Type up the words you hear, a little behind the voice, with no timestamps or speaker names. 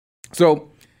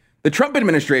So the Trump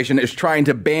administration is trying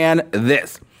to ban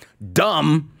this.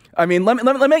 Dumb. I mean, let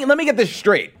me get this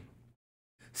straight.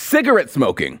 Cigarette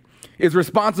smoking is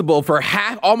responsible for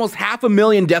almost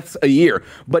 500,000 deaths a year.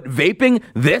 But vaping,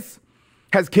 this,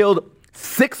 has killed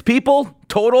 6 people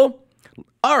total.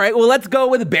 All right, well, let's go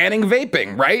with banning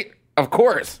vaping, right? Of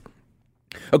course.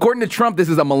 According to Trump, this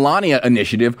is a Melania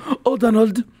initiative. Oh,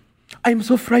 Donald, I'm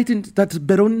so frightened that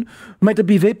Baron might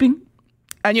be vaping.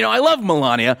 And, I love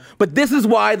Melania, but this is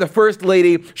why the First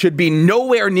Lady should be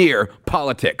nowhere near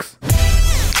politics.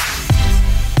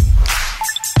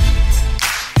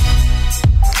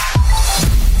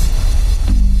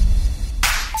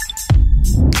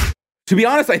 To be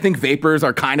honest, I think vapors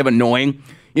are kind of annoying.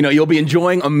 You'll be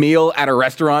enjoying a meal at a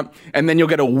restaurant, and then you'll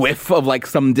get a whiff of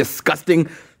some disgusting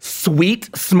sweet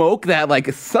smoke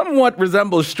that somewhat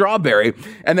resembles strawberry.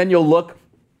 And then you'll look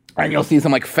and you'll see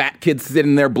some fat kids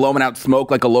sitting there blowing out smoke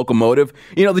like a locomotive.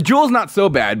 The Juul's not so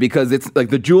bad because it's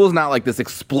the Juul's not this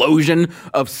explosion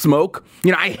of smoke.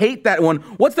 I hate that one.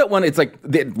 What's that one? It's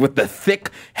with the thick,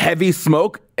 heavy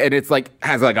smoke, and it's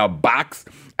has a box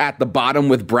at the bottom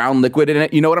with brown liquid in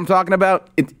it. You know what I'm talking about?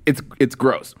 It's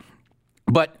gross.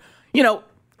 But, I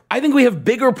think we have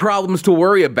bigger problems to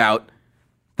worry about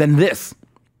than this.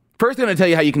 First, I'm going to tell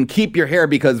you how you can keep your hair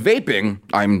because vaping,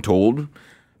 I'm told,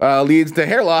 leads to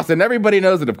hair loss, and everybody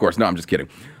knows it, of course. No, I'm just kidding.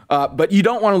 But you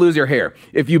don't want to lose your hair.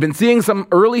 If you've been seeing some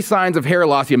early signs of hair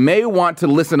loss, you may want to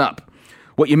listen up.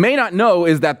 What you may not know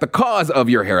is that the cause of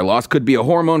your hair loss could be a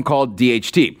hormone called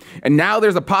DHT. And now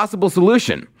there's a possible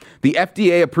solution. The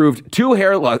FDA approved two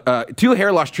hair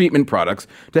loss treatment products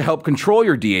to help control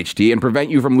your DHT and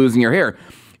prevent you from losing your hair.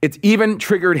 It's even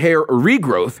triggered hair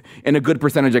regrowth in a good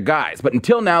percentage of guys. But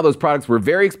until now, those products were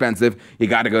very expensive. You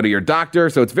got to go to your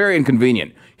doctor, so it's very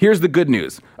inconvenient. Here's the good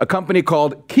news. A company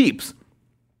called Keeps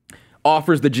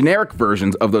offers the generic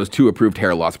versions of those 2 approved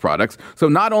hair loss products. So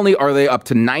not only are they up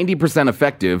to 90%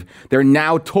 effective, they're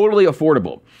now totally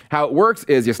affordable. How it works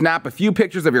is you snap a few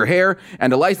pictures of your hair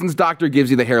and a licensed doctor gives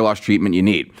you the hair loss treatment you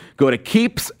need. Go to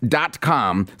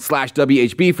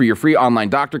keeps.com/WHB for your free online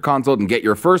doctor consult and get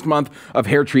your first month of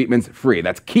hair treatments free.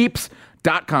 That's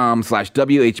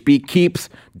keeps.com/WHB,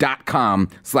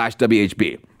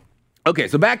 keeps.com/WHB. Okay,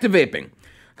 so back to vaping.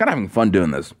 Kind of having fun doing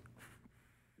this.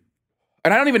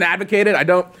 And I don't even advocate it.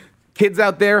 Kids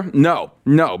out there, no,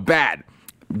 bad.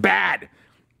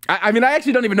 I mean, I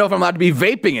actually don't even know if I'm allowed to be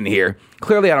vaping in here.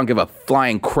 Clearly, I don't give a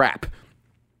flying crap.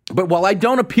 But while I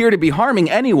don't appear to be harming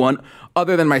anyone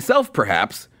other than myself,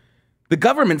 perhaps, the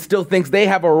government still thinks they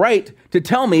have a right to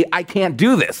tell me I can't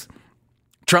do this.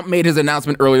 Trump made his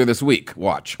announcement earlier this week.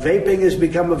 Watch. Vaping has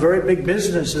become a very big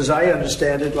business, as I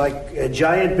understand it, like a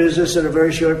giant business in a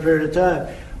very short period of time.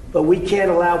 But we can't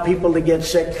allow people to get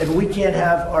sick, and we can't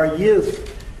have our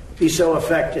youth be so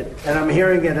affected. And I'm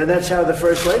hearing it, and that's how the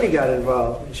First Lady got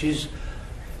involved. She's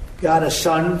got a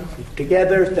son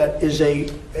together that is a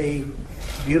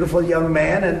beautiful young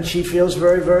man, and she feels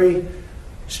very, very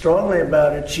strongly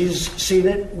about it. She's seen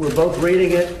it. We're both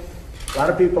reading it. A lot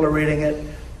of people are reading it.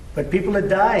 But people are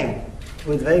dying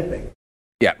with vaping.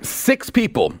 Yeah, 6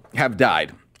 people have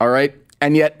died, all right?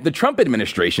 And yet, the Trump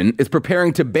administration is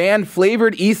preparing to ban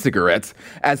flavored e-cigarettes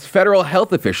as federal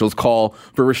health officials call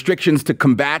for restrictions to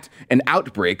combat an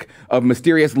outbreak of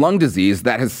mysterious lung disease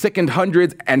that has sickened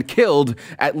hundreds and killed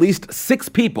at least 6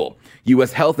 people,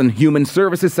 U.S. Health and Human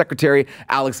Services Secretary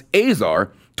Alex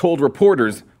Azar told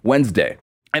reporters Wednesday.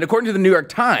 And according to the New York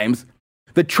Times,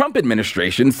 the Trump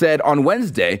administration said on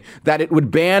Wednesday that it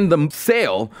would ban the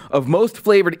sale of most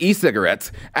flavored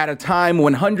e-cigarettes at a time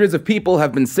when hundreds of people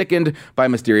have been sickened by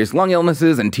mysterious lung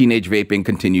illnesses and teenage vaping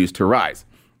continues to rise.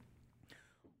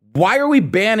 Why are we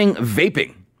banning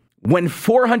vaping when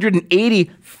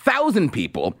 480,000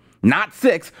 people, not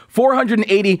 6,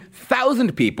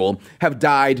 480,000 people have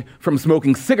died from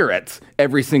smoking cigarettes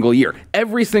every single year?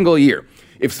 Every single year.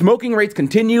 If smoking rates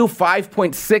continue,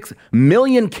 5.6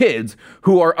 million kids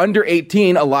who are under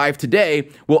 18 alive today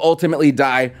will ultimately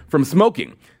die from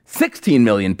smoking. 16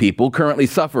 million people currently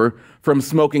suffer from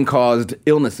smoking-caused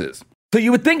illnesses. So you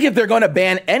would think if they're going to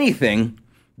ban anything,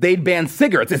 they'd ban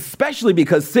cigarettes, especially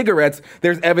because cigarettes,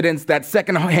 there's evidence that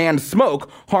secondhand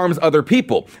smoke harms other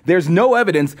people. There's no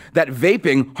evidence that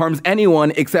vaping harms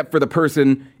anyone except for the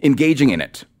person engaging in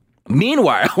it.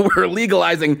 Meanwhile, we're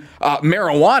legalizing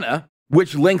marijuana,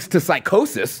 which links to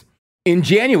psychosis. In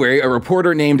January, a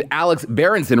reporter named Alex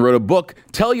Berenson wrote a book,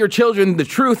 Tell Your Children the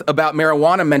Truth About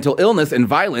Marijuana Mental Illness and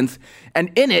Violence,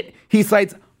 and in it, he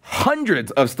cites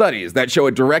hundreds of studies that show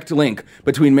a direct link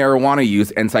between marijuana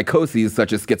use and psychoses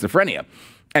such as schizophrenia.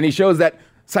 And he shows that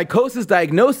psychosis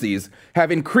diagnoses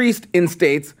have increased in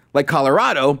states like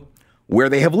Colorado, where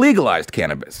they have legalized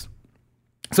cannabis.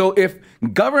 So if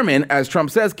government, as Trump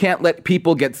says, can't let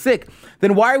people get sick,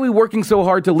 then why are we working so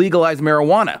hard to legalize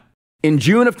marijuana? In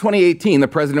June of 2018, the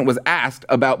president was asked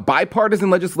about bipartisan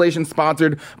legislation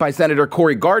sponsored by Senator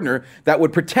Cory Gardner that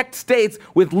would protect states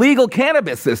with legal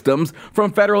cannabis systems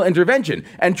from federal intervention.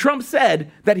 And Trump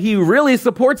said that he really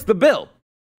supports the bill,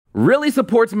 really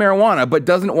supports marijuana, but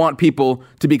doesn't want people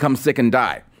to become sick and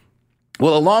die.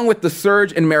 Well, along with the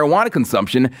surge in marijuana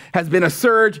consumption has been a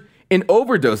surge in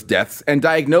overdose deaths and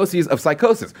diagnoses of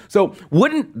psychosis. So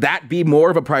wouldn't that be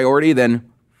more of a priority than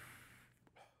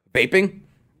vaping?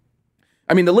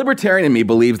 I mean, the libertarian in me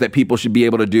believes that people should be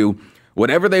able to do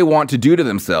whatever they want to do to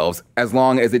themselves as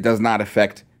long as it does not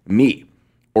affect me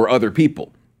or other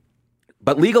people.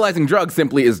 But legalizing drugs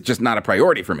simply is just not a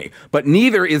priority for me. But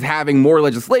neither is having more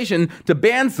legislation to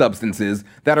ban substances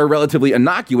that are relatively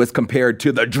innocuous compared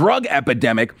to the drug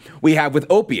epidemic we have with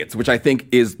opiates, which I think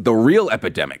is the real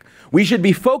epidemic. We should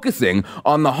be focusing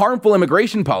on the harmful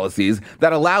immigration policies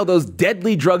that allow those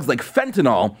deadly drugs like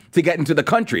fentanyl to get into the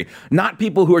country, not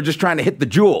people who are just trying to hit the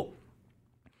jewel.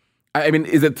 I mean,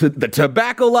 is it the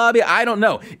tobacco lobby? I don't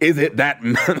know. Is it that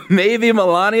maybe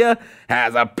Melania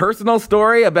has a personal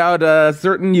story about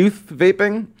certain youth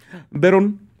vaping?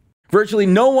 Virtually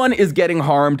no one is getting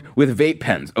harmed with vape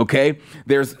pens, okay?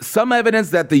 There's some evidence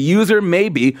that the user may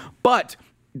be, but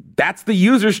that's the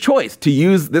user's choice to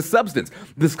use this substance.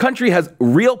 This country has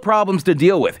real problems to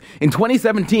deal with. In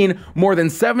 2017, more than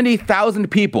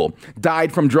 70,000 people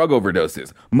died from drug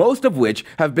overdoses, most of which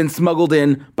have been smuggled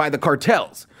in by the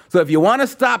cartels. So if you want to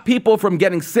stop people from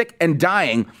getting sick and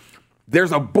dying,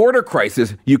 there's a border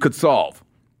crisis you could solve.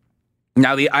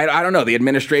 Now, I don't know, the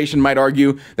administration might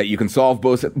argue that you can solve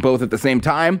both at the same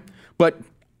time, but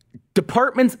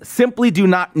departments simply do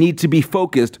not need to be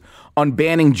focused on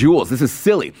banning juuls. This is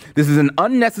silly. This is an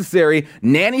unnecessary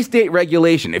nanny state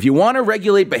regulation. If you want to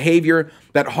regulate behavior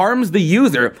that harms the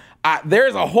user,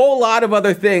 there's a whole lot of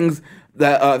other things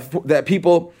that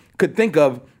people could think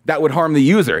of that would harm the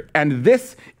user. And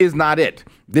this is not it.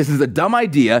 This is a dumb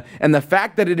idea. And the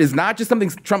fact that it is not just something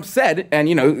Trump said, and,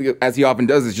 you know, as he often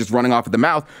does, is just running off at the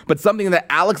mouth, but something that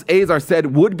Alex Azar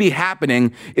said would be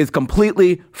happening is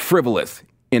completely frivolous,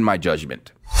 in my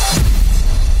judgment.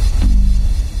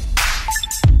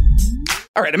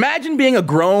 All right, imagine being a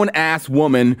grown-ass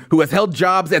woman who has held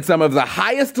jobs at some of the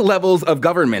highest levels of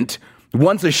government,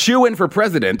 once a shoo-in for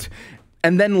president,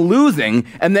 and then losing,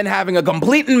 and then having a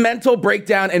complete mental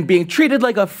breakdown and being treated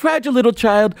like a fragile little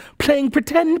child playing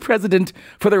pretend president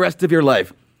for the rest of your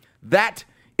life. That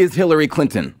is Hillary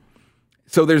Clinton.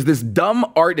 So there's this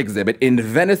dumb art exhibit in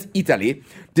Venice, Italy,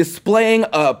 displaying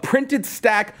a printed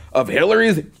stack of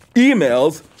Hillary's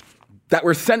emails that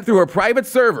were sent through her private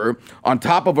server on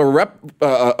top of a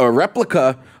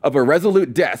replica of a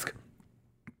Resolute desk.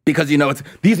 Because, you know,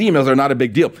 these emails are not a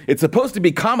big deal. It's supposed to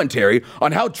be commentary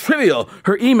on how trivial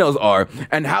her emails are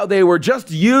and how they were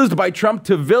just used by Trump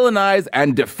to villainize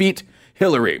and defeat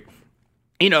Hillary.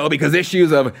 You know, because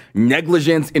issues of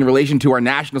negligence in relation to our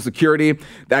national security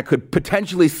that could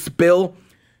potentially spill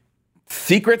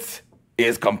secrets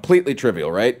is completely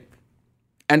trivial, right?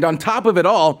 And on top of it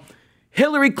all,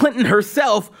 Hillary Clinton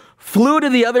herself flew to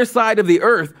the other side of the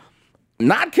earth,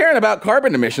 not caring about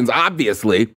carbon emissions,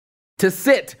 obviously, to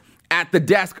sit at the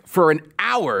desk for an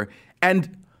hour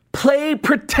and play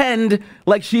pretend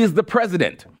like she is the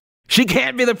president. She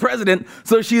can't be the president,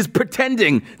 so she's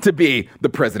pretending to be the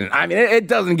president. I mean, it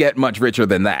doesn't get much richer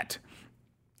than that.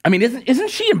 I mean, isn't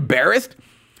she embarrassed?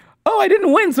 Oh, I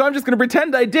didn't win, so I'm just going to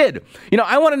pretend I did. You know,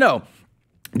 I want to know,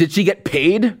 did she get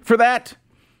paid for that?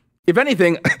 If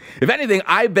anything,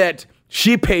 I bet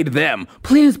she paid them.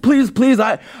 Please,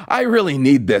 I really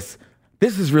need this.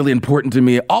 This is really important to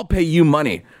me. I'll pay you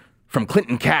money from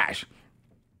Clinton Cash.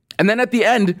 And then at the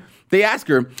end, they ask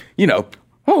her, you know,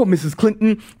 oh, Mrs.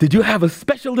 Clinton, did you have a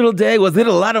special little day? Was it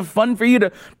a lot of fun for you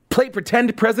to play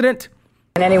pretend president?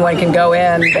 And anyone can go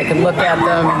in, they can look at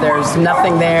them, there's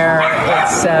nothing there.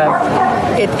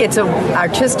 It's an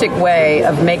artistic way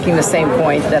of making the same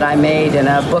point that I made in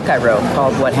a book I wrote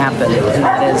called What Happened. And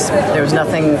that is, there was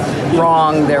nothing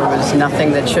wrong, there was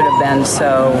nothing that should have been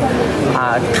so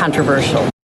controversial.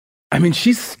 I mean,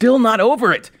 she's still not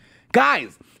over it.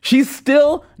 Guys, she's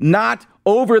still not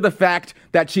over the fact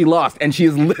that she lost. And she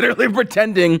is literally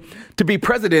pretending to be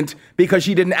president because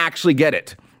she didn't actually get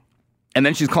it. And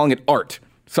then she's calling it art,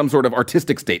 some sort of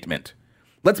artistic statement.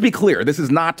 Let's be clear, this is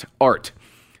not art.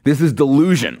 This is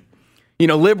delusion. You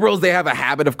know, liberals, they have a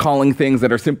habit of calling things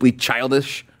that are simply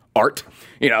childish art.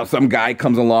 You know, some guy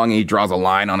comes along and he draws a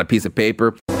line on a piece of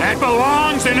paper. That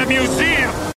belongs in a museum.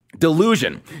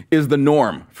 Delusion is the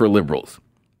norm for liberals.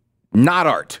 Not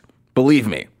art, believe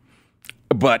me.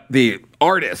 But the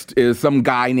artist is some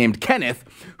guy named Kenneth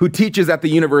who teaches at the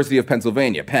University of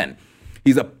Pennsylvania, Penn.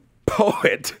 He's a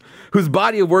poet whose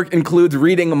body of work includes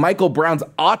reading Michael Brown's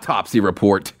autopsy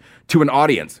report to an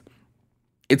audience.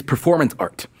 It's performance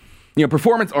art. You know,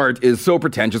 performance art is so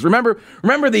pretentious. Remember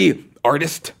the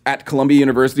artist at Columbia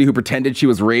University who pretended she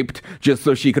was raped just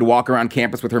so she could walk around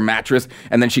campus with her mattress,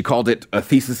 and then she called it a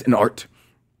thesis in art?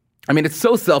 I mean, it's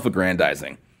so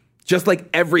self-aggrandizing. Just like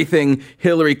everything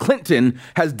Hillary Clinton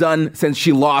has done since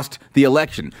she lost the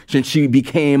election, since she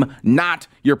became not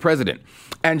your president.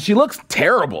 And she looks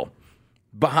terrible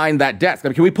behind that desk. I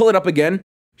mean, can we pull it up again?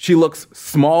 She looks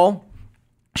small.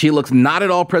 She looks not at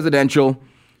all presidential.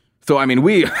 So, I mean,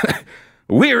 we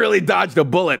really dodged a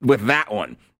bullet with that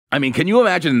one. I mean, can you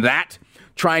imagine that?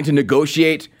 Trying to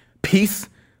negotiate peace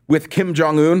with Kim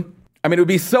Jong-un? I mean, it would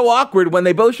be so awkward when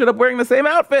they both showed up wearing the same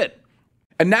outfit.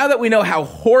 And now that we know how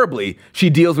horribly she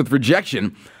deals with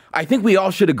rejection, I think we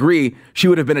all should agree she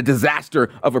would have been a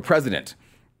disaster of a president.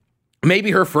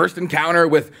 Maybe her first encounter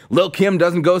with Lil' Kim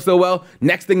doesn't go so well.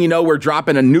 Next thing you know, we're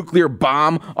dropping a nuclear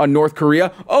bomb on North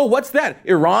Korea. Oh, what's that?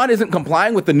 Iran isn't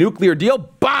complying with the nuclear deal?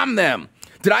 Bomb them.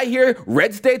 Did I hear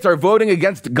red states are voting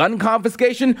against gun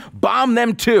confiscation? Bomb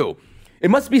them too. It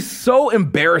must be so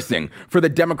embarrassing for the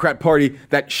Democrat Party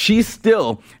that she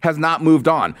still has not moved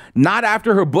on. Not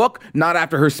after her book, not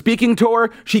after her speaking tour.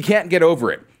 She can't get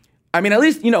over it. I mean, at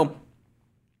least, you know,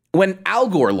 when Al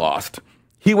Gore lost,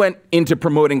 he went into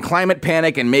promoting climate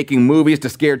panic and making movies to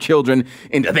scare children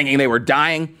into thinking they were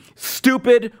dying.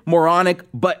 Stupid, moronic,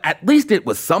 but at least it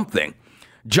was something.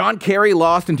 John Kerry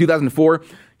lost in 2004.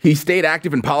 He stayed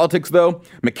active in politics, though.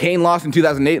 McCain lost in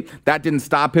 2008. That didn't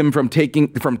stop him from tanking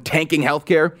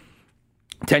healthcare.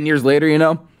 10 years later, you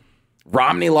know.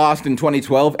 Romney lost in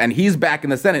 2012, and he's back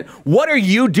in the Senate. What are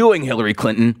you doing, Hillary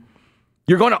Clinton?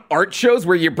 You're going to art shows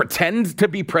where you pretend to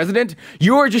be president?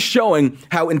 You are just showing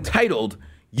how entitled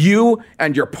you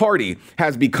and your party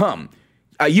has become.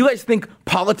 You guys think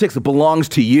politics belongs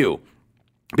to you.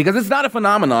 Because it's not a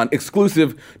phenomenon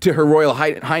exclusive to Her Royal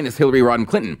Highness Hillary Rodham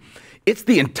Clinton. It's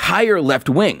the entire left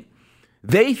wing.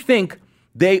 They think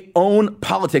they own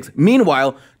politics.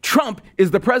 Meanwhile, Trump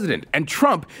is the president, and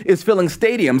Trump is filling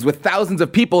stadiums with thousands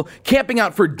of people camping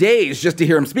out for days just to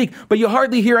hear him speak. But you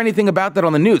hardly hear anything about that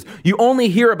on the news. You only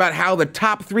hear about how the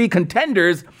top 3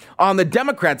 contenders on the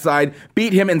Democrat side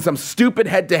beat him in some stupid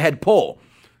head-to-head poll.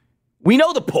 We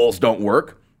know the polls don't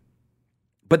work,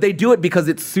 but they do it because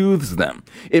it soothes them.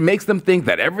 It makes them think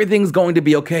that everything's going to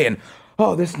be okay, and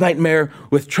oh, this nightmare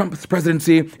with Trump's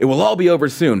presidency, it will all be over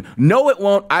soon. No, it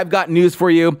won't. I've got news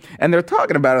for you. And they're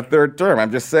talking about a third term.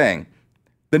 I'm just saying.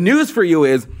 The news for you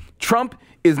is Trump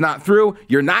is not through.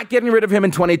 You're not getting rid of him in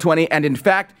 2020. And in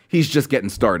fact, he's just getting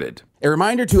started. A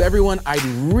reminder to everyone, I'd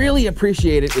really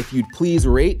appreciate it if you'd please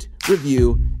rate,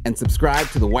 review, and subscribe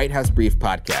to the White House Brief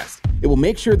podcast. It will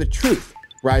make sure the truth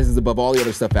rises above all the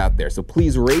other stuff out there. So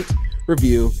please rate,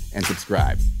 review, and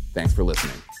subscribe. Thanks for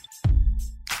listening.